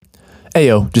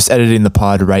Ayo, just editing the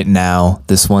pod right now.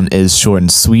 This one is short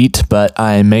and sweet, but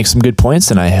I make some good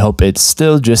points, and I hope it's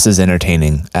still just as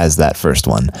entertaining as that first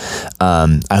one.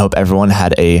 I hope everyone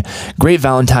had a great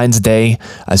Valentine's Day.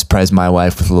 I surprised my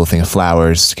wife with a little thing of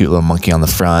flowers, cute little monkey on the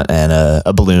front, and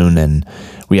a balloon, and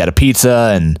we had a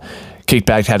pizza, and kicked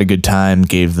back, had a good time,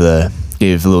 gave a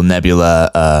little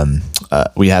Nebula.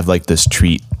 We have like this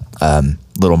treat,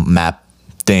 little map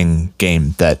thing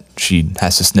game that she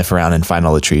has to sniff around and find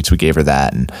all the treats. We gave her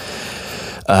that, and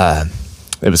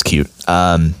it was cute.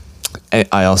 I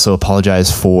also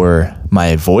apologize for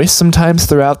my voice sometimes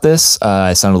throughout this.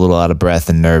 I sound a little out of breath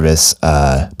and nervous,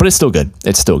 but it's still good.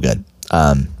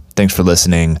 Thanks for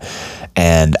listening,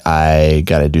 and I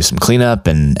gotta do some cleanup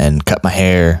and cut my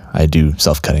hair. I do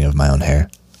self-cutting of my own hair.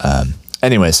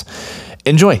 Anyways,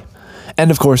 enjoy.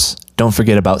 And of course, don't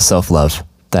forget about self-love.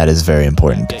 That is very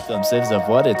important. Get glimpses of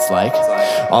what it's like.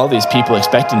 All these people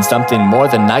expecting something more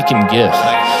than I can give.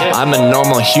 I'm a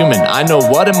normal human. I know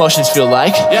what emotions feel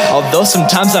like. Although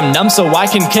sometimes I'm numb, so I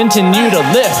can continue to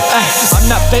live. I'm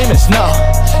not famous, no.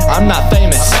 I'm not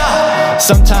famous.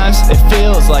 Sometimes it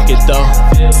feels like it though.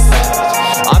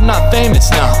 I'm not famous,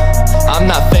 no. I'm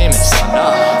not famous.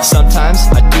 Sometimes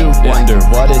I do wonder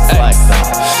what it's like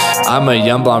though. I'm a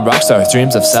young blonde rock star with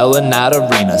dreams of selling out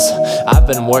arenas. I've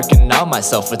been working on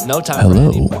myself with no time.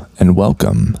 Hello and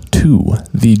welcome to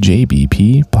the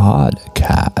JBP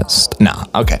podcast.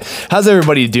 Okay. How's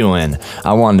everybody doing?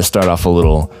 I wanted to start off a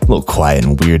little quiet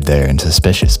and weird there and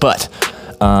suspicious, but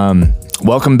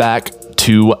welcome back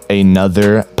to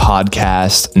another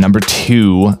podcast, number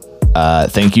 2.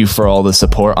 Thank you for all the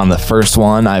support on the first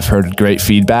one. I've heard great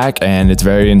feedback, and it's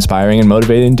very inspiring and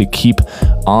motivating to keep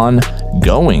on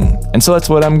going. And so that's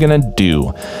what I'm gonna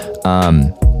do.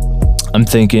 I'm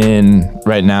thinking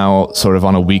right now, sort of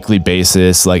on a weekly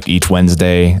basis, like each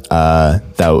Wednesday.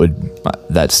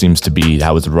 That seems to be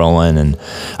how it's rolling, and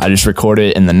I just record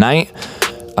it in the night.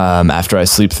 After I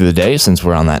sleep through the day, since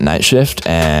we're on that night shift,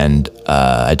 and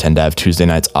I tend to have Tuesday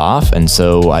nights off, and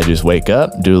so I just wake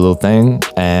up, do a little thing,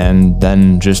 and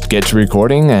then just get to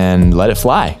recording and let it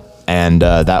fly. And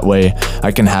that way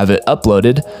I can have it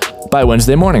uploaded by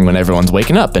Wednesday morning when everyone's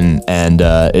waking up, and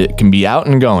it can be out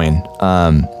and going.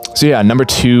 So yeah, number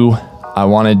 2, I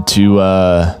wanted to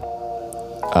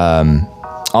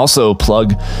also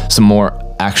plug some more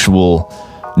actual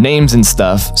names and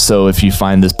stuff. So if you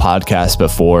find this podcast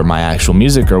before my actual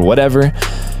music or whatever,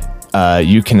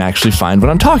 you can actually find what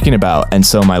I'm talking about. And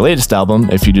so my latest album,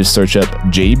 if you just search up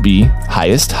JB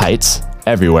Highest Heights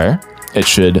everywhere, it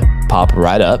should pop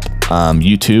right up.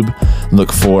 YouTube,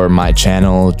 look for my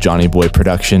channel, Johnny Boy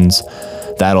Productions.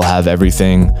 That'll have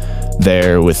everything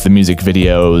there with the music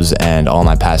videos and all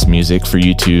my past music for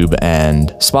YouTube. And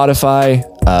Spotify,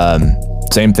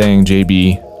 same thing,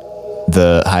 JB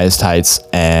the Highest Heights,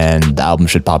 and the album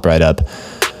should pop right up.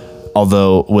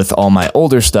 Although with all my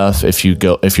older stuff, if you're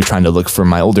trying to look for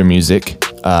my older music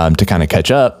to kind of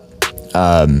catch up,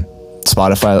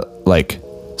 Spotify like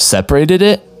separated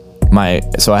it.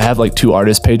 So I have like 2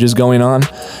 artist pages going on.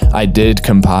 I did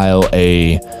compile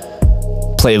a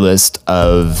playlist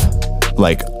of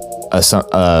like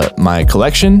my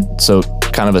collection, so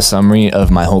kind of a summary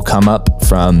of my whole come up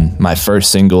from my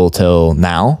first single till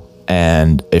now.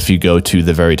 And if you go to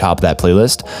the very top of that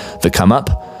playlist, the Come Up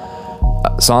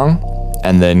song,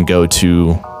 and then go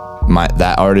to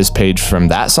that artist page from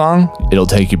that song, it'll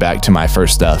take you back to my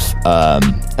first stuff.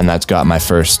 And that's got my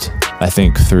first, I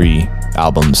think, 3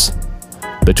 albums,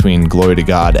 between Glory to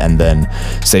God and then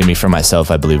Save Me From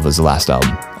Myself, I believe was the last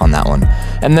album on that one.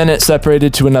 And then it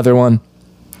separated to another one,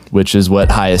 which is what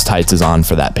Highest Heights is on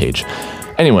for that page.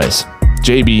 Anyways,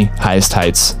 JB Highest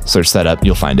Heights, search that up,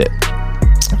 you'll find it.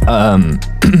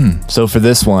 So for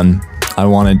this one, I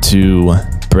wanted to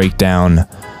break down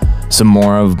some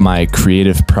more of my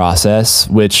creative process,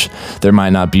 which there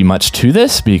might not be much to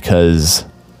this because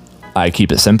I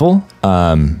keep it simple.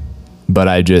 But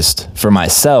I just, for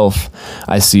myself,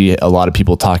 I see a lot of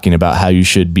people talking about how you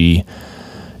should be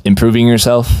improving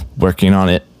yourself, working on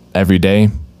it every day,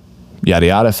 yada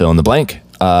yada, fill in the blank.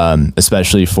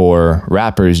 Especially for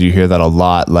rappers, you hear that a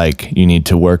lot, like you need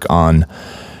to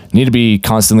be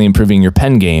constantly improving your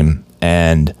pen game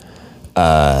and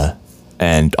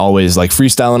always like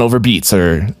freestyling over beats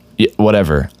or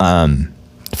whatever.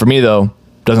 For me though,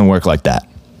 doesn't work like that.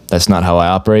 That's not how I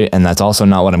operate, and that's also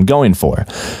not what I'm going for.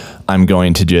 I'm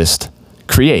going to just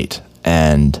create,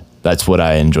 and that's what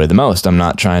I enjoy the most. I'm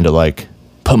not trying to like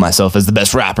put myself as the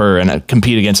best rapper and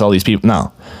compete against all these people.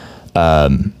 No.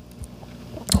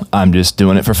 I'm just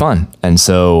doing it for fun. And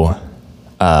so,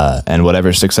 and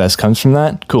whatever success comes from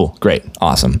that, cool, great,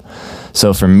 awesome.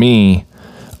 So for me,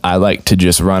 I like to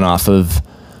just run off of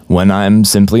when I'm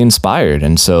simply inspired.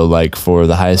 And so like for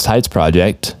the Highest Heights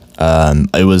project, I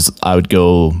would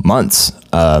go months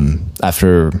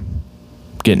after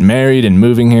getting married and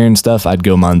moving here and stuff. I'd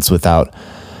go months without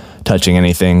touching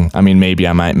anything. I mean, maybe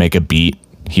I might make a beat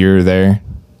here or there,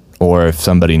 or if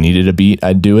somebody needed a beat,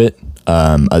 I'd do it.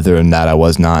 Other than that, I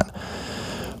was not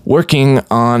working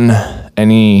on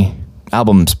any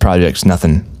albums, projects,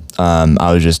 nothing.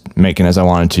 I was just making as I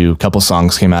wanted to. A couple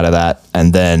songs came out of that,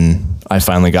 and then I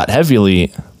finally got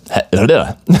heavily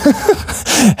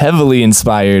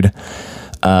inspired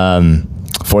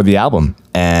for the album,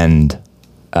 and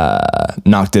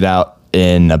knocked it out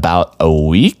in about a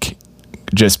week,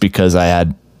 just because I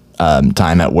had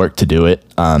time at work to do it.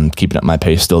 Keeping up my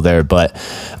pace still there, but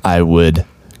I would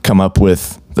come up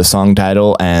with the song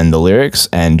title and the lyrics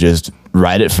and just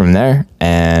write it from there.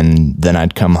 And then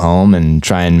I'd come home and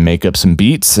try and make up some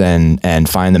beats and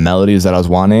find the melodies that I was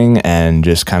wanting, and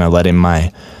just kind of letting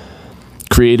my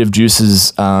creative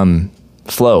juices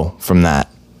flow from that.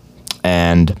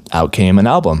 And out came an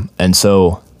album. And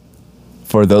so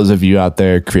for those of you out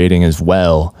there creating as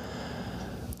well,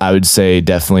 I would say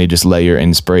definitely just let your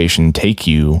inspiration take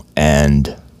you,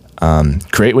 and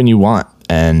create when you want,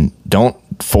 and don't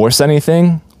force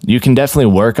anything. You can definitely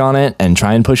work on it and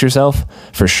try and push yourself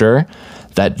for sure.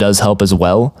 That does help as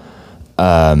well.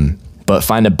 But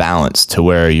find a balance to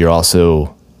where you're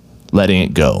also letting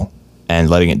it go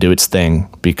and letting it do its thing,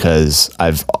 because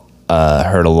I've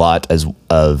heard a lot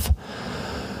of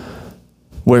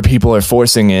where people are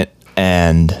forcing it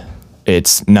and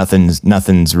it's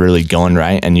nothing's really going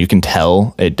right, and you can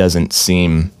tell it doesn't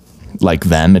seem like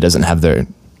them. It doesn't have their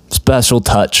special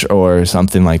touch or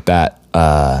something like that.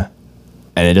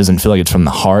 And it doesn't feel like it's from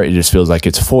the heart. It just feels like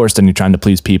it's forced, and you're trying to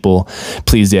please people,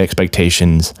 please the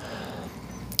expectations,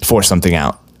 force something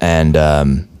out, and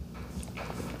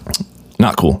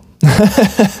not cool,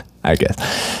 I guess.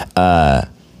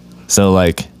 So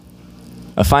like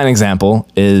a fine example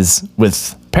is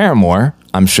with Paramore.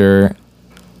 I'm sure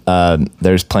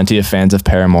there's plenty of fans of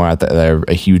Paramore out there. They're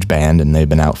a huge band, and they've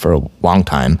been out for a long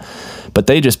time, but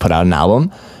they just put out an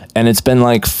album, and it's been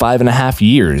like 5.5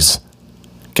 years.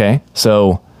 Okay.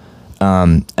 So,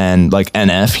 and like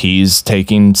NF, he's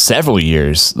taking several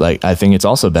years. Like, I think it's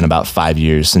also been about 5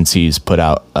 years since he's put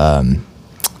out,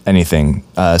 anything,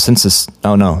 since this,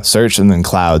 Search and then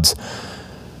Clouds.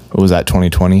 What was that?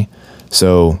 2020.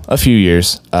 So a few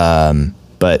years.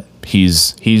 But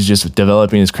he's just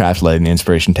developing his craft, letting the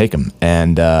inspiration take him.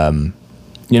 And,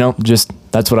 just,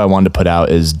 that's what I wanted to put out,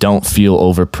 is don't feel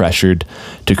over pressured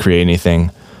to create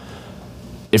anything.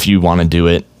 If you want to do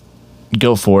it,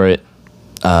 go for it,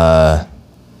 and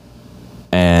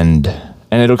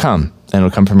it'll come, and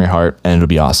it'll come from your heart, and it'll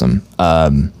be awesome.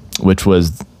 Which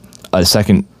was a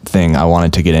second thing I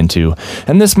wanted to get into,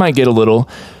 and this might get a little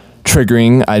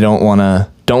triggering. I don't want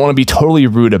to be totally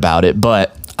rude about it,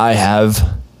 but I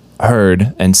have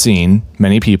heard and seen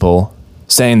many people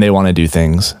saying they want to do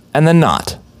things and then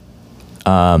not.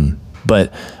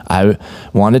 But I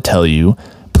want to tell you,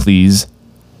 please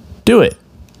do it.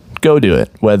 Go do it,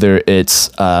 whether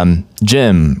it's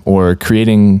gym or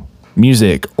creating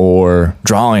music or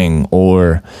drawing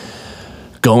or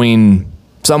going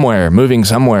somewhere, moving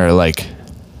somewhere. Like,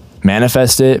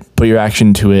 manifest it, put your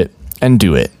action to it, and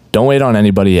do it. Don't wait on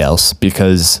anybody else,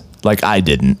 because like I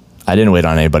didn't wait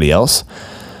on anybody else.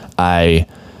 I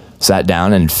sat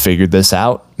down and figured this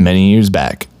out many years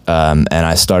back, and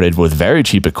I started with very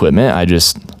cheap equipment. I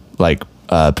just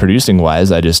producing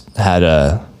wise, I just had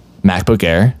a MacBook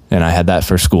Air, and I had that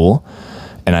for school,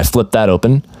 and I flipped that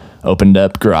opened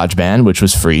up GarageBand, which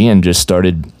was free, and just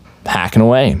started hacking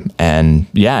away. And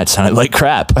yeah, it sounded like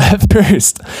crap at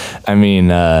first. I mean,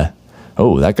 that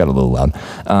got a little loud.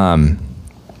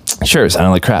 Sure, it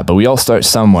sounded like crap, but we all start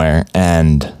somewhere,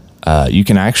 and you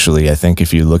can actually, I think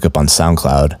if you look up on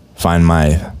SoundCloud, find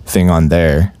my thing on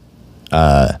there,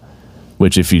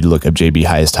 which if you look up JB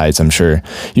Highest Heights, I'm sure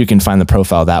you can find the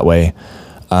profile that way.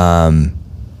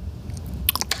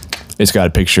 It's got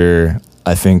a picture,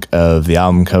 I think, of the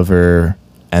album cover,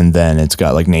 and then it's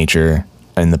got like nature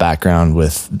in the background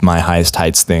with my Highest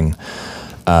Heights thing,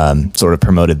 sort of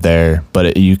promoted there.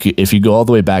 But if you go all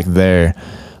the way back there,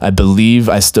 I believe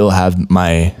I still have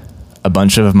a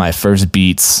bunch of my first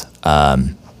beats,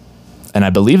 and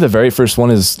I believe the very first one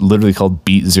is literally called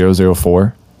Beat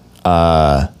 004.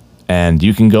 And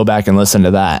you can go back and listen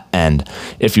to that, and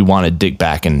if you want to dig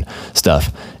back and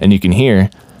stuff, and you can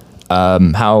hear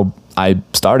how I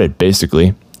started,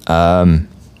 basically. And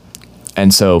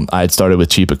so I had started with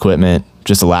cheap equipment,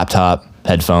 just a laptop,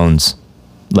 headphones,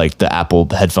 like the Apple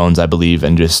headphones, I believe,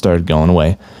 and just started going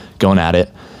at it.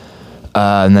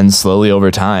 And then slowly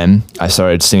over time, I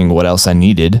started seeing what else I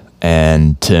needed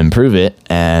and to improve it.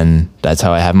 And that's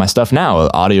how I have my stuff now.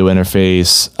 Audio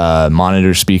interface,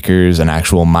 monitor speakers, an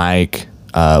actual mic,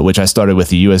 which I started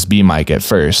with a USB mic at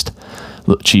first.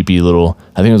 Cheapy little,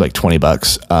 I think it was like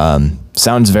 $20.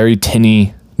 Sounds very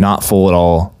tinny, not full at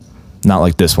all. Not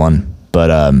like this one, but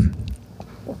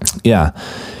yeah,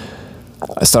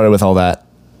 I started with all that.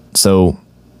 So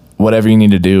whatever you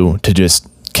need to do to just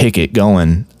kick it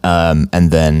going,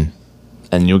 and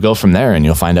you'll go from there and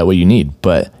you'll find out what you need,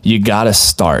 but you gotta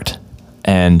start.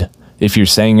 And if you're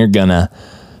saying you're gonna,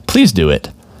 please do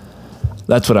it.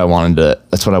 That's what I wanted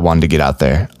to get out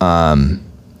there.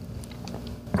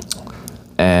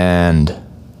 And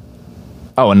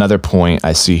another point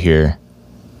I see here,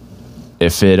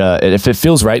 if it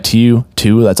feels right to you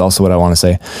too, that's also what I want to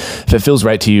say. If it feels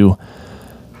right to you,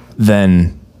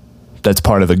 then that's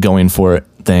part of the going for it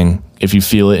thing. If you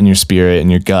feel it in your spirit and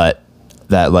your gut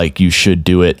that like you should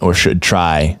do it or should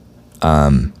try,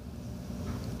 do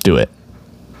it.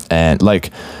 And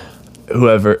like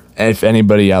if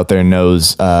anybody out there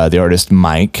knows the artist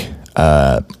Mike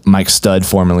Stud,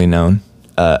 formerly known,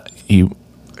 he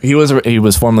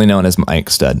was formerly known as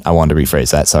Mike Stud. I wanted to rephrase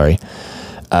that. Sorry.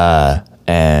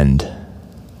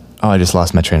 I just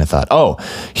lost my train of thought.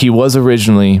 He was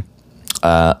originally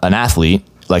an athlete,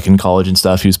 like in college and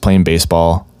stuff. He was playing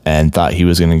baseball and thought he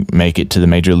was going to make it to the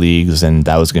major leagues and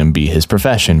that was going to be his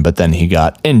profession. But then he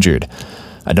got injured.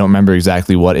 I don't remember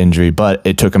exactly what injury, but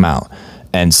it took him out.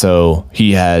 And so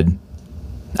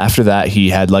after that, he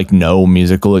had like no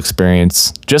musical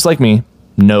experience, just like me,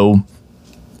 no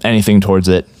anything towards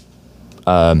it.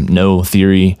 No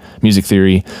music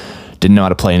theory, didn't know how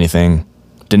to play anything,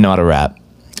 didn't know how to rap.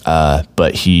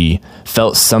 But he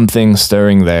felt something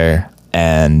stirring there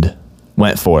and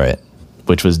went for it,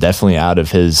 which was definitely out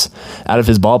of his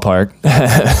ballpark.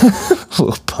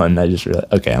 Little pun. I just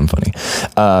realized. Okay, I'm funny.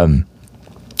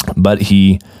 But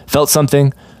he felt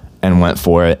something and went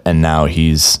for it. And now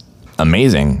he's an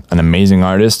amazing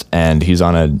artist. And he's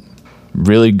on a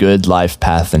really good life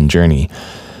path and journey.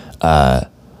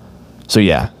 So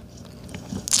yeah,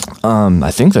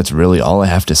 I think that's really all I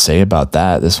have to say about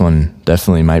that. This one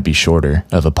definitely might be shorter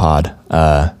of a pod.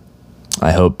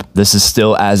 I hope this is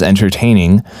still as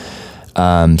entertaining.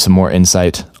 Some more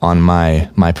insight on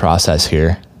my process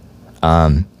here.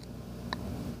 And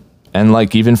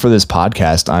like, even for this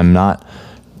podcast, I'm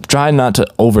trying not to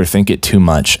overthink it too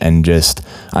much and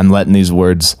I'm letting these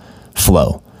words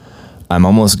flow. I'm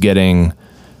almost getting,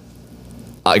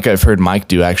 like I've heard Mike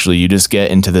do actually, you just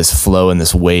get into this flow and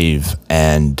this wave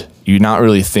and you're not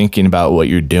really thinking about what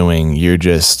you're doing. You're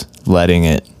just letting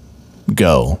it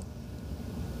go,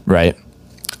 right?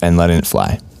 And letting it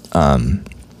fly. And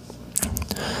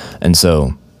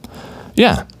so,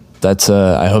 yeah, that's,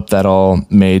 I hope that all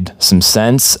made some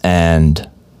sense and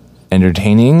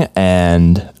entertaining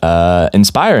and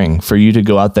inspiring for you to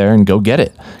go out there and go get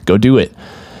it, go do it,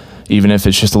 even if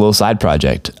it's just a little side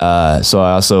project. So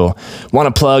I also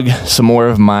want to plug some more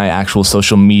of my actual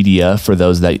social media for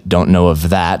those that don't know of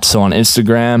that. So on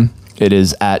Instagram, it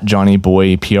is at Johnny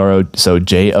Boy PRO, so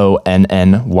JONNYBOI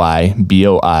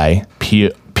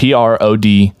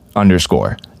PROD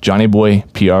 _ Johnny Boy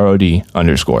PROD _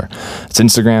 It's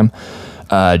Instagram.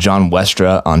 John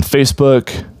Westra on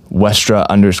Facebook. Westra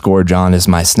 _ John is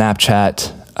my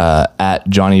Snapchat. At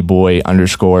Johnny Boy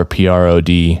 _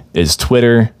 PROD is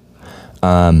Twitter.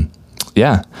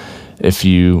 Yeah, if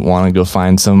you want to go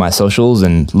find some of my socials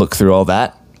and look through all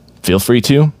that, feel free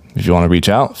to. If you want to reach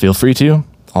out, feel free to.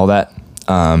 All that.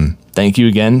 Thank you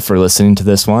again for listening to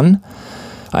this one.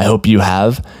 I hope you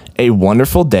have a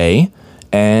wonderful day,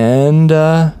 and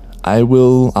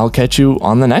I'll catch you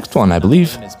on the next one, I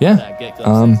believe. Yeah.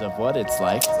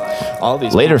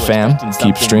 Later, fam.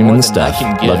 Keep streaming the stuff.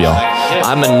 Love y'all.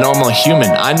 I'm a normal human.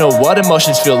 I know what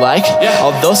emotions feel like.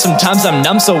 Although sometimes I'm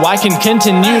numb, so I can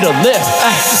continue to live.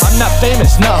 I'm not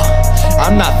famous, no.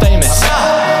 I'm not famous.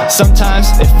 Sometimes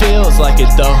it feels like it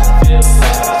though.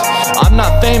 I'm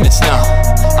not famous, no.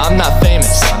 I'm not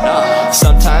famous.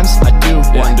 Sometimes I do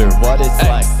wonder what it's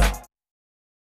like.